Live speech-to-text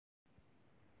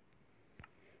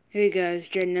Hey guys,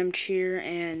 Jaden here,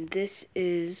 and this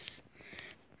is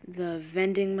the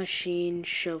vending machine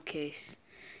showcase.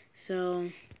 So,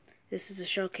 this is a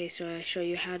showcase, so I show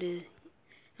you how to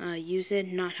use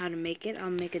it, not how to make it. I'll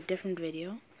make a different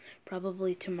video,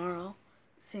 probably tomorrow,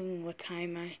 seeing what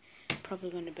time I'm probably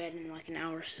going to bed in like an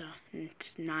hour or so, and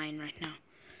it's 9 right now.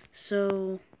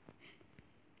 So,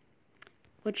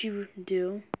 what you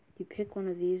do, you pick one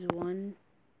of these,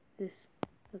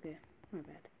 okay, my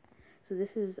bad. So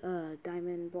this is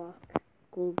diamond block,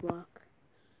 gold block,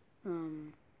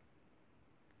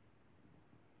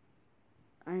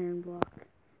 iron block,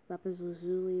 lapis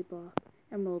lazuli block,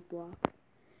 emerald block,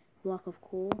 block of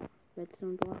coal,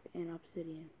 redstone block, and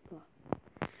obsidian block.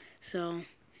 So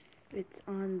it's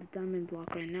on the diamond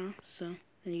block right now. So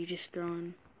then you just throw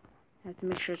in. Have to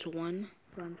make sure it's 1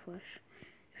 round flush.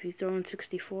 If you throw in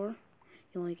 64,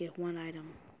 you only get 1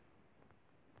 item,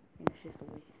 and it's just a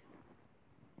waste.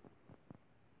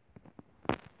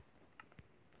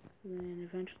 So then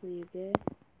eventually you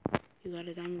got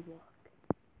a diamond block.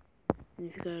 And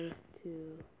if you go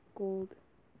to gold,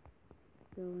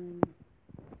 throw in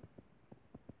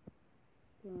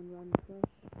round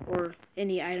flush, or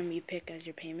any item you pick as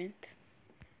your payment.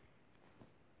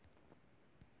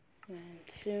 And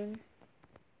soon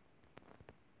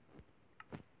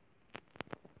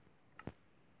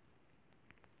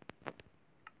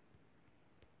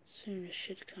it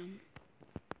should come.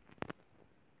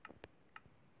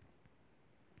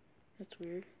 That's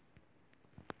weird.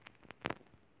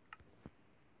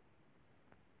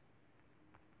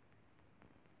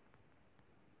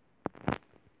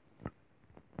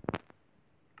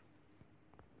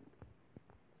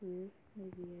 Weird.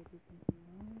 Maybe I did something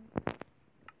wrong.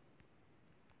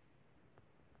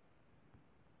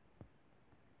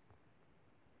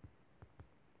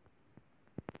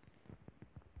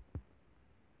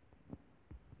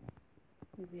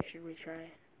 Maybe I should retry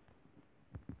it.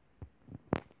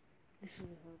 This is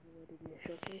a horrible way to do a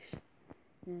showcase.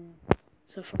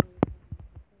 So far,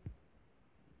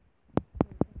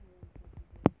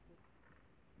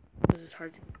 because it's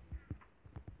hard to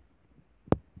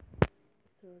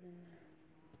throw it in there.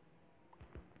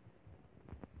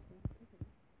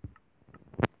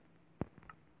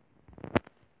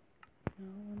 No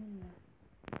one in there.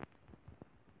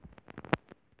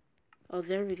 Oh,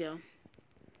 there we go.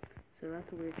 So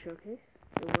that's a weird showcase.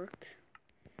 It worked.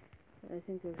 I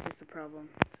think there was just a problem.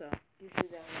 So usually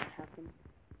that won't happen.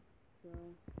 So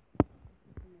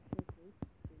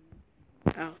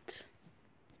out.